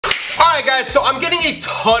Alright guys, so I'm getting a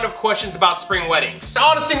ton of questions about spring weddings.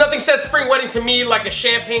 Honestly, nothing says spring wedding to me like a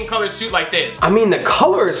champagne colored suit like this. I mean, the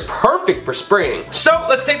color is perfect for spring. So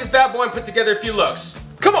let's take this bad boy and put together a few looks.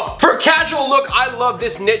 Come on. For a casual look, I love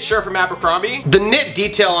this knit shirt from Abercrombie. The knit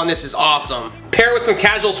detail on this is awesome. Pair it with some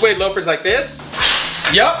casual suede loafers like this.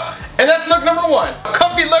 Yup. And that's look number one. A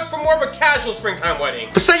comfy look for more of a casual springtime wedding.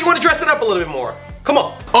 But say you want to dress it up a little bit more. Come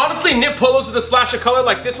on. Honestly, knit polos with a splash of color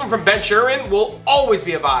like this one from Ben Sherwin will always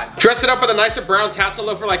be a vibe. Dress it up with a nicer brown tassel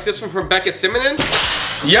loafer like this one from Beckett Simonin.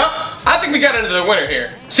 Yup, I think we got another winner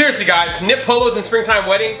here. Seriously guys, knit polos and springtime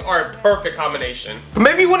weddings are a perfect combination. But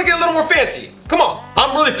maybe you want to get a little more fancy. Come on.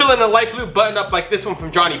 I'm really feeling a light blue button up like this one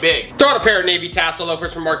from Johnny Big. Throw out a pair of navy tassel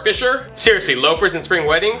loafers from Mark Fisher. Seriously, loafers and spring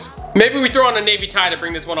weddings. Maybe we throw on a navy tie to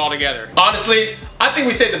bring this one all together. Honestly, I think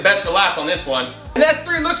we saved the best for last on this one. And that's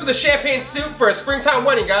 3 looks with a champagne suit for a springtime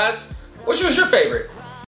wedding, guys. Which was your favorite?